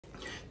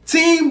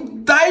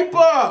Team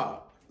Diaper!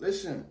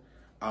 Listen,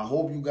 I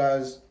hope you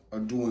guys are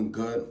doing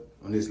good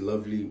on this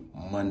lovely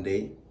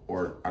Monday,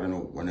 or I don't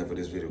know whenever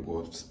this video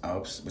goes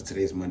up, but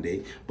today's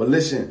Monday. But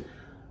listen,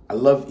 I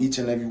love each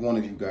and every one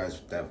of you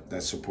guys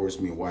that supports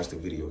me and watch the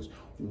videos.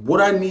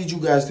 What I need you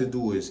guys to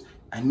do is,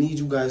 I need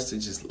you guys to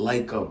just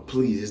like up,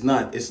 please. It's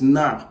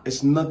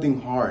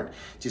nothing hard.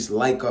 Just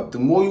like up. The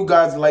more you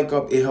guys like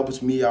up, it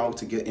helps me out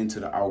to get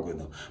into the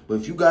algorithm. But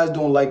if you guys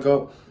don't like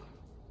up,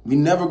 we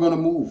never gonna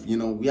move. You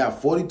know, we have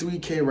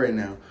 43K right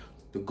now.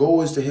 The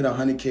goal is to hit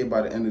 100K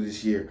by the end of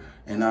this year.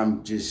 And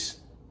I'm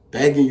just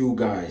begging you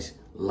guys,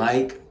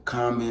 like,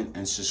 comment,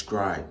 and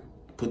subscribe.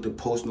 Put the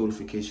post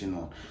notification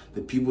on.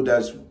 The people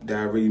that I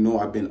already know,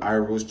 I've been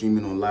IRL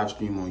streaming on live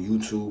stream on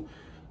YouTube.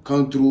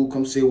 Come through,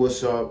 come say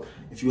what's up.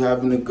 If you're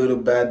having a good or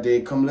bad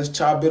day, come, let's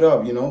chop it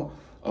up, you know.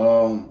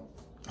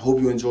 Hope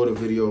you enjoy the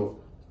video.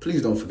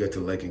 Please don't forget to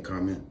like and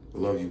comment.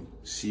 Love you.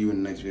 See you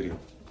in the next video.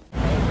 Who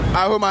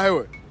am I here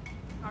with?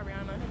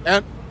 Ariana.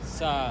 And?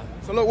 So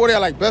look, what are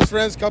y'all, like best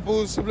friends,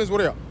 couples, siblings,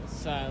 what are y'all?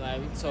 Sound like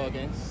we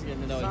talking, just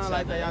getting to know each other. Sound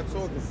like that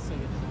y'all talking.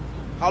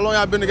 How long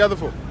y'all been together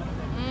for?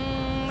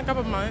 A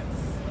couple months.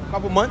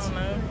 Couple months? I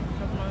don't know.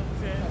 Couple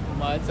months, yeah.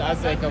 Months, I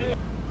say couple.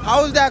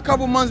 How's that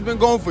couple months been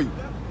going for you?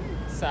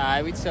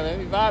 Side, we chilling,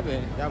 we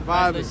vibing. Y'all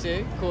vibing. Nice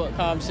shit, cool,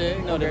 calm shit,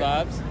 you know the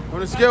vibes.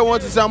 On a scale of 1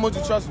 to 10, how much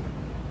you trust him?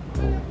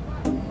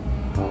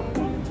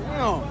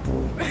 Damn.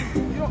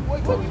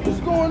 What's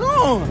going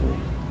on?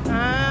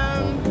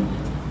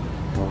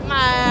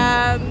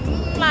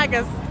 Like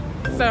a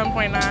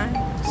 7.9.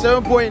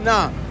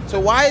 7.9. So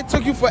why it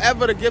took you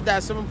forever to give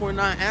that 7.9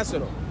 answer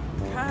though?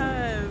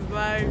 I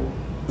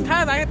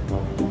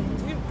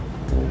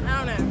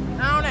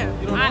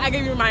don't know. I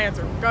give you my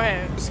answer. Go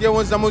ahead. Scale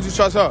 1 to 10, how much you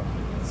trust her?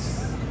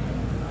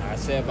 I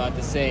say about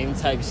the same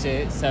type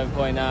shit,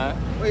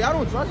 7.9. Wait, y'all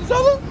don't trust each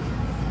other?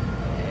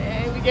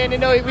 Hey, we getting to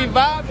know it, we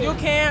vibing. You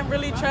can't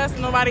really trust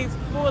nobody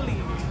fully.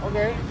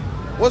 Okay.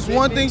 What's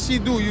one thing she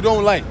do you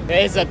don't like?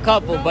 There's a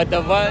couple, but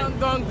the one...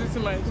 Don't do too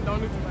much. Don't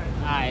do too much.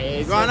 Alright,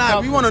 it's a Nah,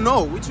 couple. we want to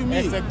know. What you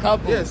mean? It's a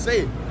couple. Yeah,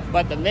 say it.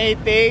 But the main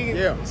thing,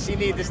 Yeah. she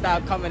need to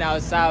stop coming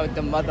outside with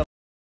the mother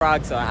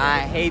rocks on. I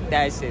hate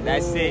that shit.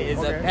 That shit is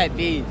a pet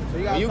peeve. So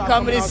you when you stop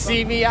coming to outside?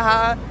 see me,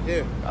 Yeah.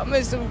 I'm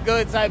in some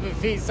good type of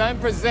feet, something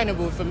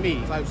presentable for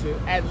me. Type shit.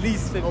 At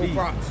least for No me.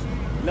 Crocs.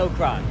 No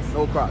Crocs.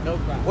 No Crocs. No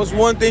Crocs. What's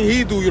one thing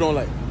he do you don't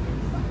like?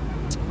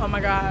 Oh my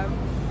God.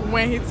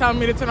 When he tell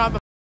me to turn off the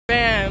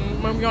fan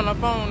when we on the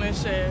phone and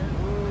shit.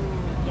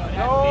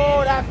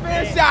 No, that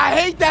fan shit. I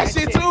hate that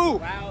shit too.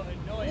 Wow,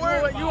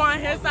 annoying. You on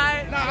his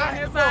side? Nah, You on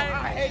his side?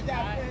 I hate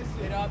that fan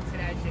shit. Get up to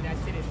that shit. That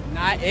shit is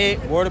not it.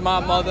 Word of my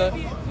mother.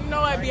 You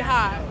know it be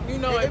hot. You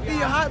know It be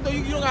hot though.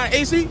 You don't got an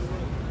AC?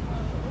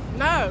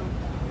 No.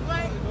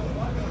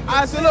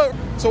 Alright, so look.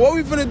 So what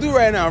we finna do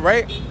right now,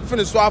 right? We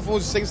finna swap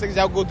phones, 6 seconds.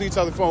 Y'all go through each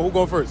other's phone. Who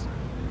going first?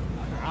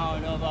 I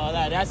don't know about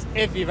that. That's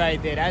iffy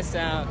right there. That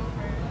sound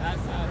kind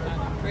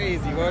of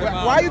crazy. Word of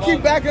my Why you keep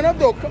mother. backing up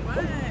though?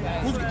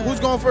 Who's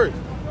going first?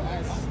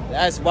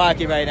 That's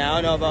wacky right now.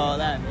 I don't know about all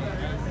that,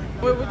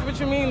 man. What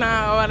you mean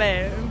now? All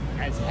that?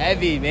 That's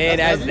heavy, man.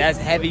 That's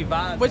heavy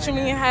vibes. What you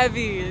mean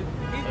heavy? He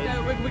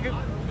said,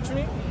 what you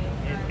mean?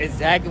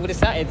 Exactly what it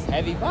sounds. It's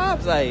heavy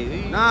vibes, like.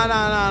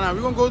 Nah.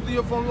 We gonna go through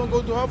your phone. We gonna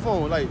go through her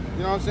phone. Like,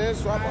 you know what I'm saying?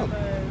 Swap up.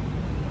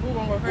 Who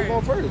gonna go first? Who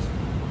going first?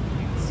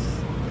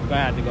 We're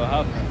gonna have to go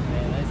her first,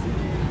 man. Let's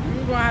see.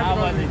 You gonna have I to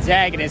go wasn't first.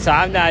 jacking it, so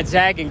I'm not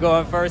jacking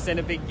going first in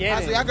the beginning.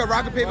 I say I got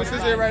rock, paper,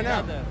 scissors here right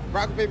now.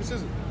 Rock, paper,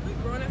 scissors. You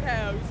grown as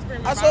hell. You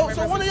screaming.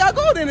 So one of y'all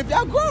go then if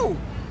y'all grown.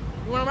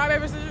 You want my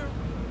paper scissors?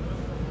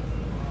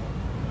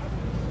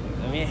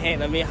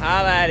 Let me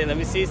holler at it. Let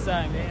me see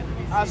something, man.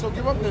 Alright, so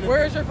give up then.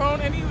 Where's your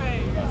phone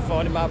anyway? My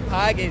phone in my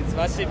pockets.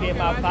 My shit be in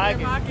my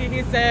pocket.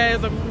 He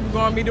says I'm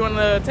gonna be doing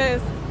the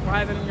test.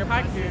 Why is it in your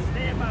pocket?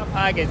 Stay in my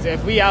pockets.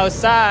 If we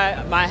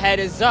outside, my head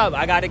is up.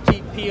 I gotta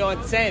keep P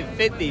on 10,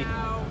 50.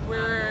 Now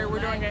we're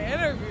doing an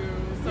interview,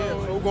 so. Yeah, so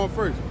who going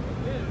first?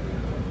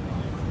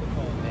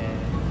 Oh, man.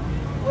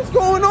 What's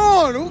going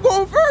on? Who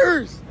going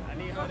first? I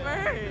need Go her to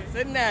first.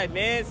 sit in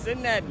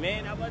that,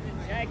 man. I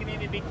wasn't jacking in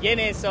the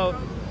beginning, so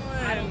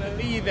I don't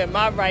believe in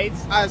my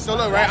rights. Alright, so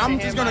look, right? I'm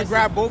just gonna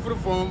grab both of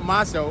the phone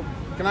myself.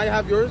 Can I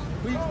have yours,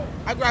 please?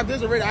 I grabbed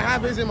this already. I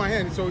have his in my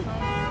hand. So,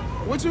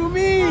 what you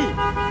mean? You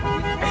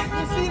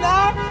see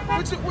that?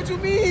 What you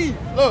mean?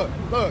 Look.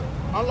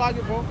 Unlock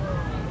your phone.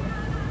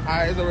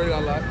 Alright, it's already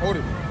unlocked. Hold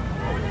it.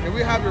 Can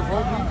we have your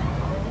phone, please?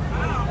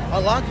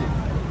 Unlock it.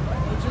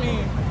 What you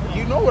mean?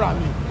 You know what I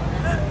mean.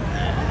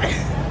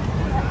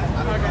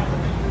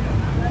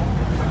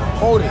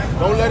 Hold it.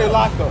 Don't let it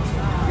lock though.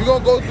 We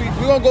gonna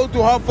go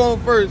through her phone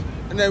first,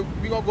 and then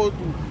we gonna go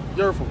through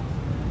your phone.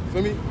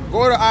 Feel me?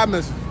 Go to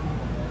iMessage.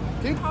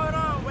 Hold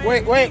on.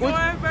 Wait. You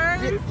going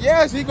first?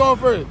 Yes, he going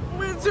first.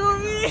 What you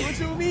mean? What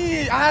you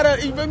mean?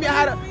 You feel me?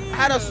 I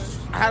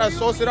had to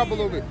sauce it up a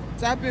little bit.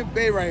 Tap in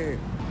Bay right here.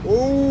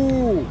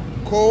 Ooh,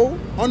 Cole,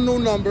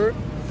 unknown number,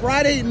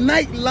 Friday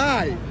Night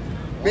Live.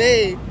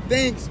 Babe,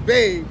 thanks,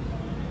 babe.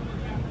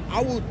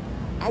 I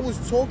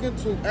was talking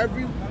to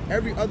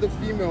every other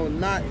female,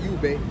 not you,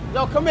 babe.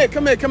 Yo, come here.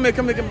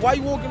 Why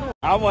you walking on?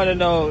 I want to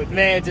know,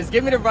 man, just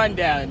give me the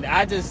rundown.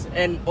 I just,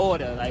 in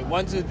order, like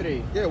 1, 2,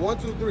 3. Yeah, 1,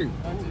 2, 3.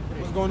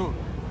 What's going on?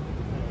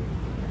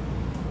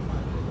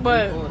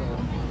 But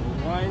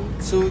 1,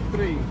 2,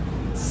 3.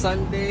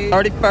 Sunday,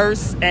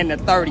 31st and the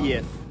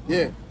 30th.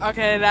 Yeah.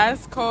 okay,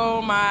 that's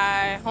called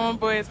my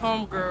homeboy's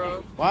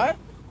homegirl. What?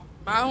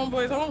 My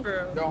homeboy's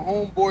homegirl. Your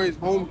homeboy's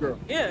homegirl.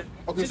 Yeah.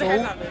 Okay, She's so a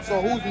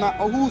hairstylist. who's not?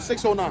 Oh, who's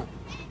 609?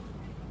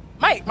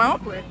 Mike, my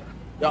homeboy.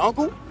 Your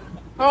uncle?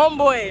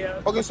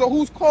 Homeboy. Okay, so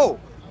who's Cole?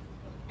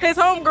 His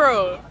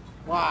homegirl.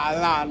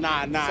 Wow,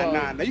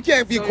 nah. You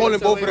can't be calling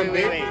both of them,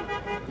 babe.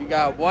 You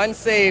got one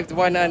saved,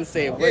 one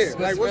unsaved.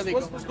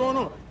 What's going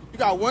on? You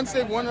got one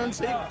saved, one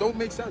unsaved. Don't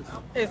make sense.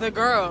 It's a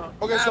girl.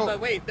 Okay, so but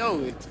wait,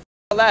 no.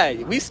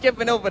 We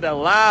skipping over the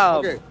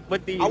live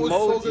with the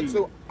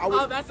emoji.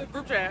 Oh, that's a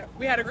group chat.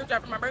 We had a group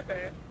chat for my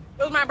birthday.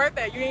 It was my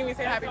birthday. You didn't even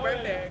say happy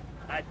birthday.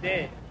 I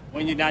did.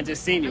 When you not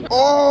just seen you.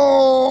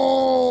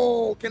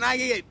 Oh, can I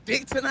get a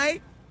dick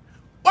tonight?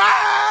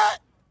 What?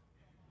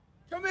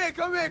 Come here.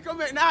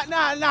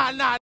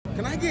 Nah.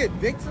 Can I get a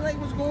dick tonight?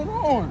 What's going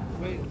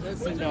on? Wait,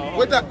 listen, though.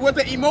 With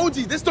the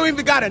emojis. This don't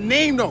even got a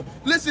name though.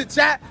 Listen,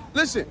 chat.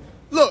 Listen.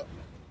 Look.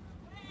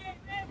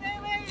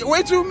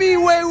 What you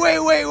mean?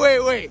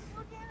 Wait.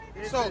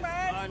 So,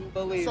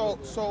 Unbelievable.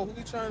 So who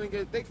you trying to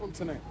get a dick from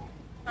tonight?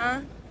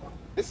 Huh?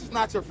 This is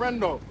not your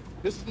friend though.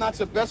 This is not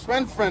your best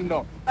friend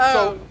though.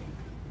 Oh.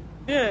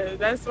 Yeah,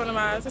 that's one of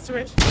my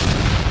situations.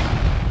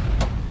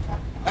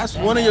 That's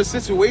one of your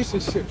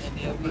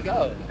situationships. There we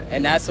go.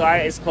 And that's why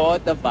it's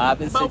called the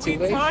vibing But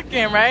situation. we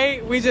talking,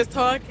 right? We just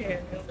talking.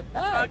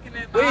 Talking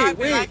and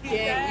vibing, like he You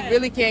said.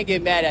 really can't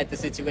get mad at the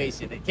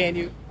situation, can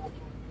you?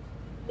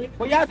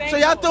 Well,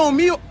 y'all throwing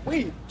me.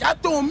 Wait, y'all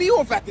throwing me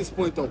off at this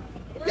point though.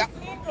 We're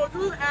single.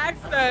 You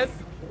asked us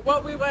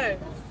what we was.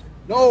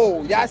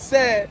 No, y'all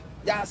said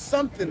y'all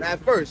something at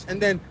first,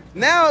 and then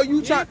now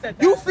you trying. said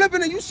that. You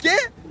flipping and you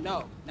scared.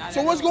 No. Not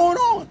So at what's all. going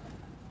on?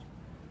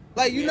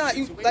 Like you like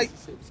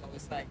So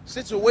it's like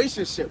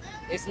situationship.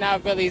 it's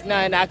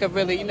nothing I could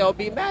really,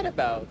 be mad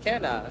about,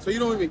 can I? So you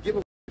don't even give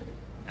a.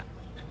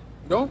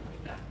 No.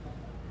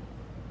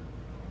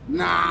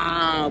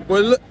 Nah,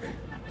 but look.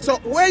 So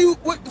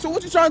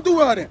what you trying to do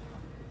with her then?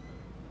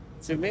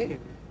 To me,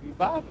 we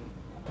vibing.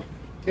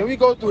 Can we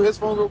go through his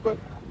phone real quick?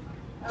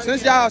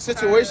 Since y'all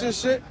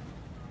situationship,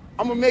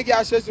 I'm gonna make y'all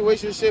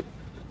situationship.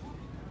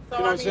 So You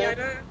know what I'm saying?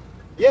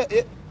 you're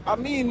Yeah, I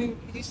mean,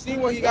 he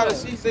seen what he gotta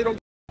see. So they don't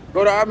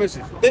go to our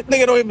message. This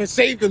nigga don't even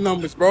save the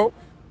numbers, bro.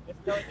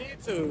 No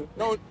need to.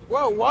 No,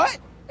 well, what?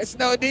 It's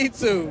no need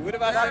to. What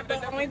about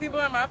The only people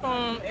in my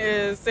phone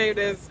is saved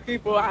as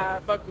people I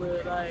fuck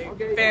with,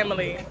 like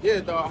family.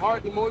 Yeah, the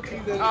heart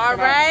emojis. And All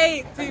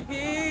right,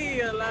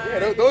 TP. Like,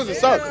 Yeah, those are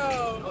suck.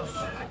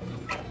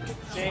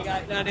 She ain't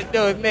got nothing to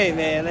do with me,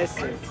 man.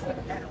 Listen.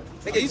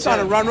 Nigga, you trying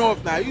to run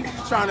off now. You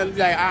just trying to be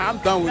like, I'm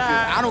done with this.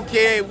 I don't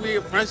care if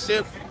we're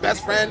friendship,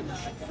 best friend,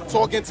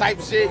 talking type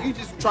shit. You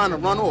just trying to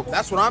run off.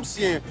 That's what I'm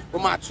seeing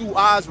with my 2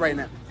 eyes right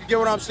now. You get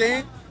what I'm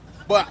saying?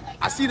 But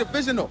I see the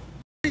vision though.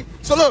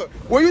 So look,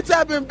 when you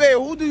tap in babe,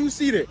 who do you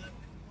see there?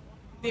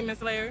 Demon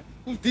Slayer.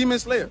 Who's Demon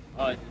Slayer?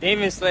 Oh,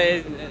 Demon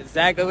Slayer is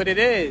exactly what it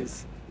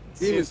is.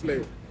 Demon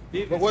Slayer.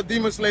 But what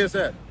Demon Slayer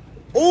said?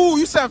 Oh,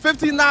 you sent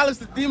 $15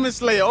 to Demon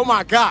Slayer. Oh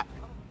my God.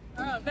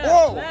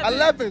 Whoa,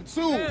 11,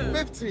 2,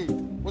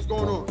 15. What's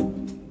going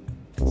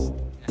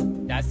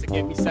on? That's to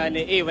give me something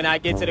to eat when I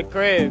get to the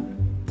crib.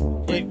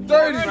 Get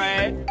 30.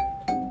 bread.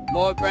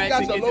 More bread got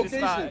to your get to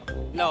the location.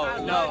 spot. No.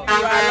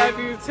 I love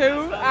you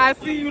too. I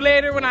see you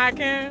later when I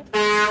can.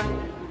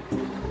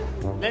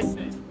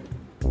 Listen.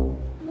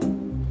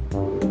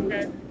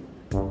 Okay.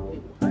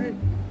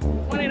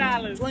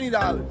 $20.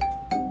 $20.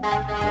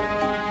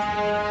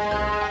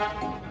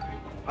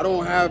 I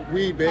don't have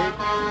weed, babe.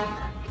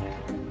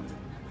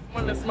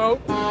 Want to smoke?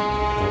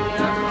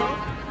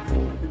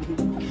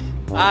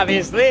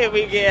 Obviously,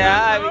 we get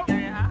high.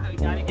 We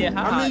gotta get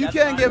high. I mean, you That's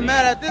can't what get I mean.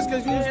 mad at this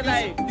because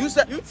you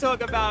said. You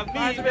talk about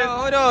me, though.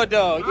 Hold on,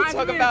 though. You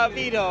talk about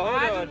me, though.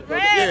 Hold on.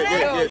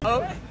 Yeah.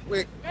 Oh,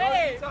 Wait.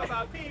 Hey. you talk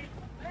about me.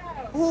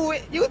 Who?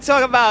 You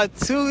talk about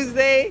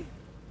Tuesday?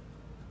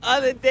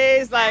 Other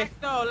days, like.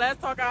 So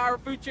let's talk our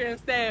future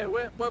instead.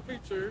 What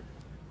future?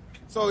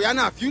 So y'all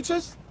not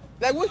futures?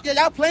 Like what?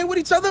 Y'all playing with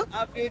each other?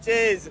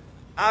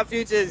 Our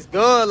future is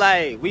good.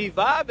 Like, we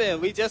vibing.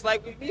 We just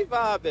like we be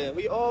vibing.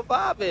 We all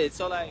vibing.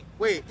 So, like,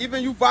 Wait,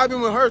 even you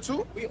vibing with her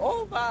too? we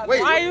all vibing.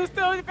 Wait. Why you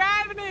still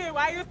grabbing it?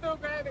 Why you still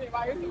grabbing it?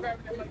 Why you still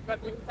grabbing it?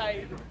 Like, me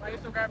tight. Why you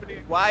still grabbing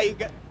it? Why you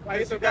got? Why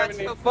you still got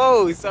grabbing your it?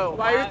 phone? So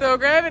Why you still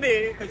grabbing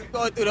it? Because you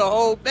going through the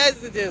whole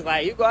messages.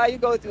 Like, you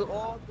go through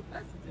all the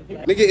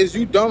messages. Nigga, is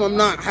you dumb? I'm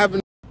not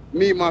having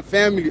meet my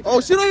family. Oh,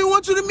 she don't even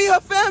want you to meet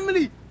her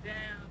family.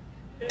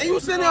 Damn. And you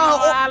sending her.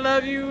 I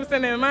love you,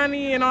 sending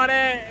money and all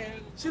that. And,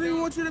 She don't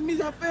even want you to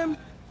meet her family.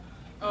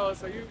 oh,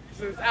 so you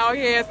just out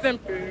here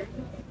simping.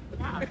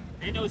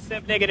 Ain't no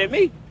simp nigga than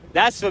me.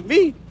 That's for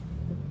me.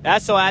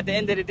 That's so at the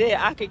end of the day,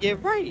 I could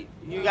get right.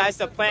 You guys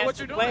to plan So what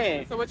to you plan.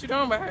 doing? So what you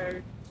doing with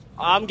her?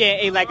 I'm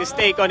getting ate like a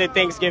steak on the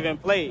Thanksgiving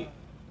plate.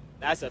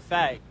 That's a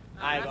fact.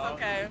 I ain't That's gonna.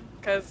 okay,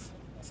 because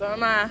so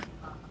am I.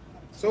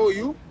 So are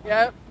you?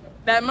 Yep,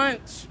 that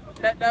munch.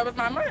 That was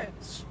my munch.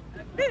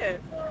 Yeah.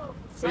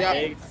 So My y'all-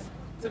 eggs,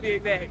 to be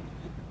exact.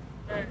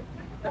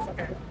 That's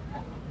okay.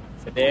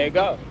 So there you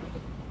go.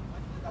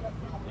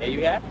 There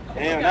you have it.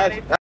 Damn,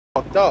 that's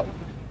fucked up.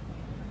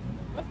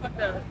 What's fucked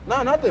up?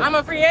 No, nothing. I'm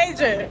a free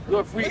agent.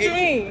 You're a free What agent.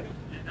 you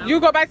mean? You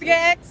go back to your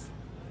ex?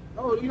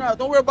 No, you know,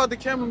 don't worry about the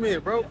cameraman,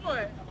 bro.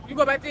 What? You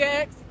go back to your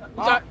ex?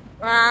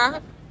 Huh?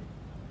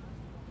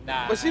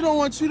 Nah. But she don't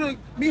want you to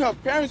meet her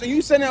parents, and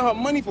you sending her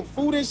money for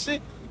food and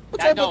shit. What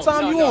type of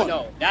time you on?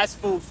 No, that's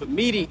food for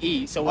me to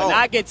eat. So when Oh.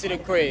 I get to the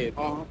crib,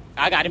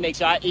 I got to make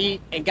sure I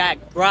eat and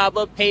got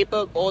grabber,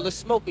 paper, all the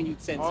smoking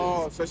utensils.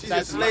 Oh, so she's a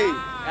That's slave.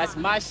 That's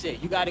my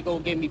shit. You got to go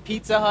get me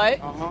Pizza Hut.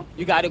 Uh-huh.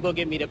 You got to go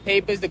get me the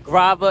papers, the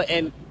grabber,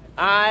 and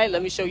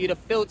let me show you the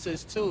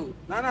filters too.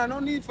 Nah, no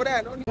need for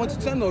that. No need. 1 to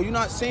 10 though. You're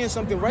not saying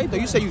something right though.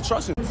 You say you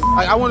trust him.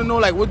 Like, I want to know,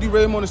 like, what do you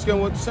rate him on the scale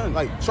of 1 to 10?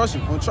 Like, trust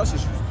him on trust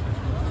issues.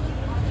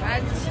 I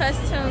trust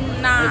him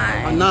A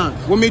 9. 9.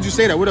 What made you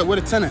say that? What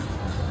a 10 at?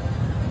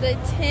 The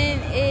 10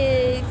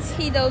 is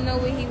he don't know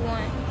what he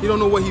wants. He don't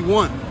know what he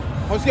want.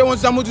 On scale of 1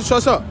 to 10, what you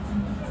trust up?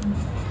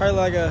 Probably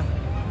like a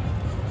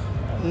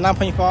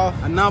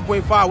 9.5. A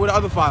 9.5. Where the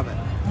other 5 at?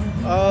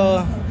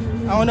 I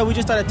don't know. We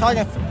just started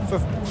talking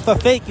for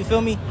fake. You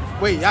feel me?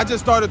 Wait, y'all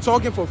just started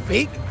talking for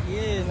fake?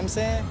 Yeah, you know what I'm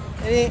saying?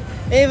 It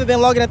ain't even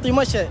been longer than 3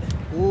 months yet.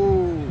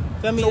 Ooh.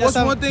 Feel me? So what's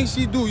That's one thing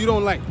she do you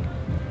don't like?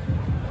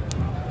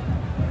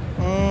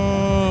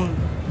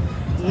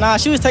 Nah,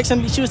 she was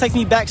texting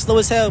me back slow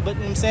as hell, but you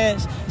know what I'm saying?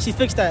 She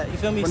fixed that. You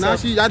feel me? But now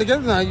y'all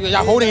together now.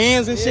 Y'all holding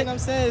hands and Yeah, shit. you know what I'm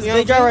saying? It's You know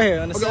big what I'm guy right saying?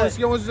 here on the Okay, side. on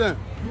scale of 1 to 10.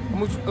 How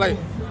much, like,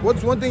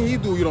 what's one thing he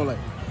do you don't like?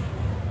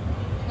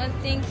 One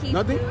thing he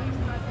Nothing? do.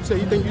 You say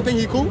you think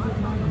he cool?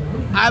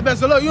 I bet.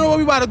 So look, you know what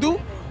we about to do?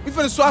 We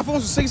finna swap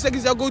phones for 6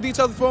 seconds. Y'all go to each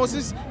other's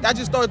phones. That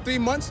just started 3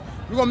 months.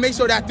 We're gonna make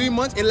sure that 3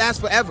 months it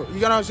lasts forever. You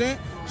get what I'm saying?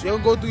 So y'all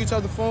go through each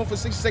other's phone for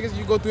 6 seconds.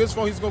 You go through his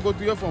phone. He's gonna go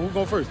through your phone. Who's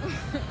going first?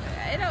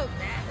 It don't matter,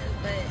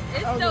 but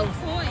it's no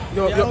point.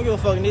 Yo, Yeah, I don't give a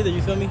fuck neither.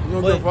 You feel me? you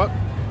don't give a fuck?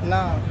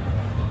 Nah.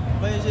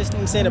 But it's just, you know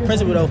what I'm saying, the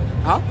principle though.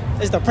 Huh?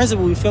 It's the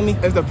principle. You feel me?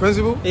 It's the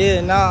principal.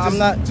 Yeah. Nah, I'm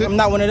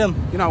not one of them.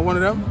 You're not one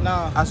of them.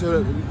 Nah. I said,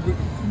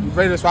 you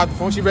ready to swap the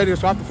phone? She ready to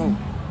swap the phone.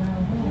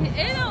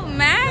 It don't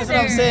matter. That's what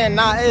I'm saying.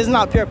 Nah, it's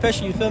not peer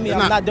pressure. You feel me? It's I'm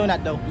not. not doing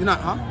that though. You're not,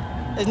 huh?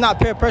 It's not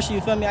peer pressure.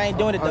 You feel me? I ain't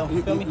doing it though.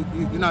 You feel me?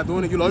 You're not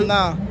doing it. You loyal?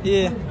 Nah,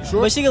 yeah.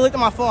 Sure? But she can look at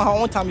my phone her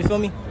own time, you feel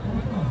me?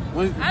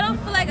 When, I don't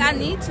feel like I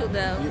need to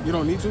though. you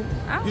don't need to.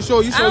 I- You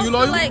sure? You I sure don't you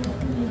loyal? feel like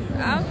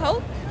I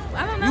hope.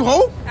 I don't know. You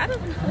hope? I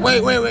don't know.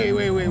 Wait.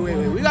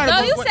 We gotta. So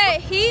go- you what-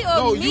 said he or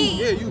No, me?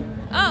 you. Yeah, you.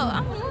 Oh,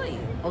 I'm loyal.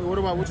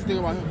 Okay, what you think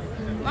about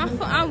him? My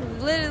phone, I'm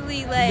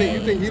literally You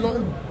like, think he loyal?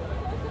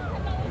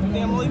 You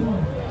think I'm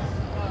loyal?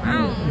 I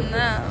don't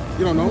know,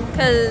 You don't know?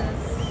 cause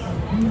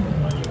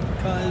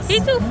Cause he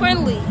too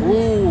friendly.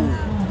 Ooh.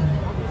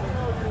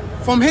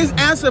 From his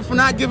answer for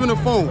not giving a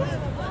phone,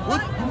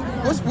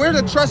 where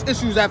the trust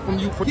issues at from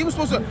you? He was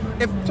supposed to.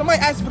 If somebody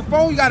asks for the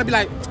phone, you gotta be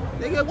like,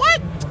 nigga,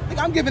 what? Nigga,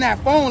 I'm giving that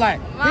phone. Like,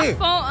 My here.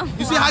 phone-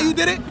 You see how you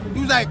did it?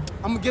 He was like,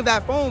 I'm gonna give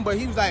that phone, but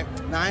he was like,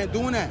 nah, I ain't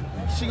doing that.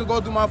 She could go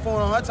through my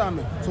phone on her time.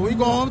 So when you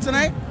go home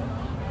tonight,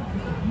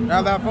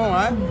 grab that phone, all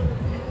right?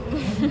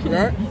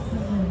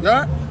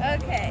 Yeah?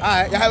 Okay. All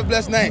right, y'all have a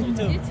blessed night. You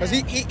too. Cause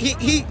he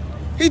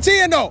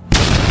cheating though.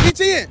 He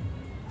cheating.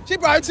 She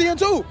probably cheating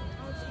too.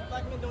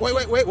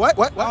 Wait,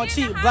 what? I don't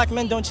cheat. Black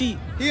men don't cheat.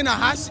 He in a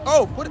hot seat.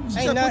 Oh, she Ain't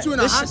said nothing. put you in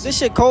a hot This seat.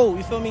 shit cold,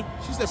 you feel me?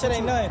 She said That shit put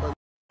ain't you- nothing.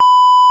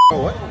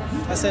 Oh, what?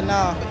 I said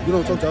nah, You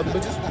don't talk to other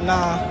bitches?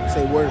 nah.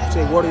 Say word to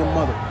your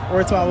mother.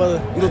 Word to my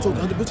mother. You don't talk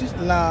to other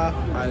bitches? Nah. All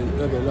right,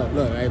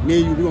 look. All right, me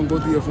and you, we gonna go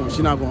through your phone.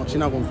 She not gonna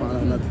find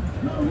out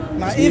nothing.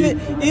 Nah, It's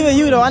even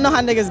you though, I know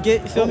how niggas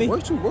get, you feel me?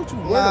 Work you.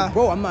 Nah.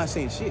 Bro, I'm not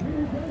saying shit.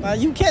 Nah,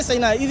 you can't say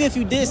nah. Even if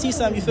you did see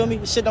something, you feel me?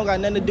 Shit don't got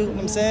nothing to do, you know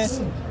what I'm saying?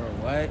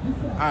 Bro, what?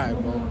 All right,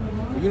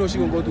 bro. You know she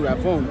gonna go through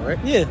that phone, right?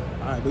 Yeah.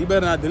 All right, but you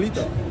better not delete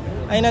though.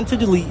 Ain't nothing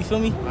to delete, you feel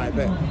me? All right,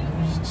 bet.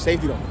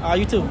 Safety though.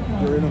 You too. You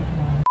already know.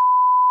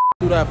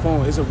 Through that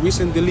phone, it's a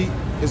recent delete.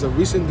 It's a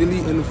recent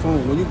delete in the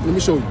phone. Let me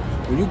show you.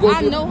 When you go I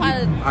through, know how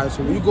to- All right,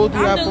 so when you go through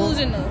I'm that phone,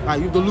 delusional. all right,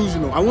 you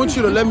delusional. I want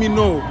you to let me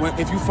know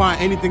if you find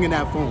anything in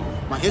that phone.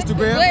 My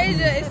Instagram. Where is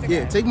your Instagram?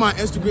 Yeah, take my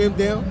Instagram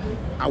down.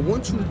 I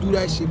want you to do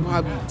that shit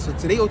probably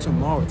today or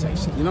tomorrow type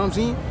shit. You know what I'm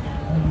saying?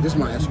 This is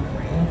my Instagram.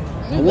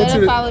 You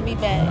better follow me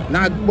back.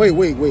 Nah, wait.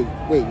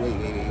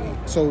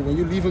 So when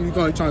you leave him, you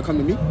gonna try to come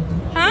to me?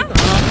 Huh?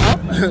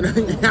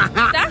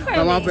 Stop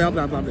crying. I'm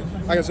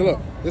playing. Like I said, look,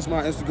 this is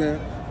my Instagram.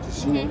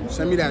 Just,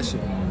 send me that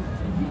shit.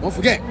 Don't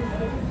forget.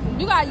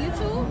 You got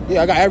YouTube?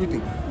 Yeah, I got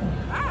everything.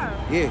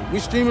 Wow. Yeah, we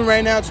streaming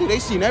right now too. They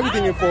seen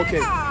everything in 4K.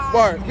 God.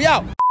 Bar, be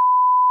out.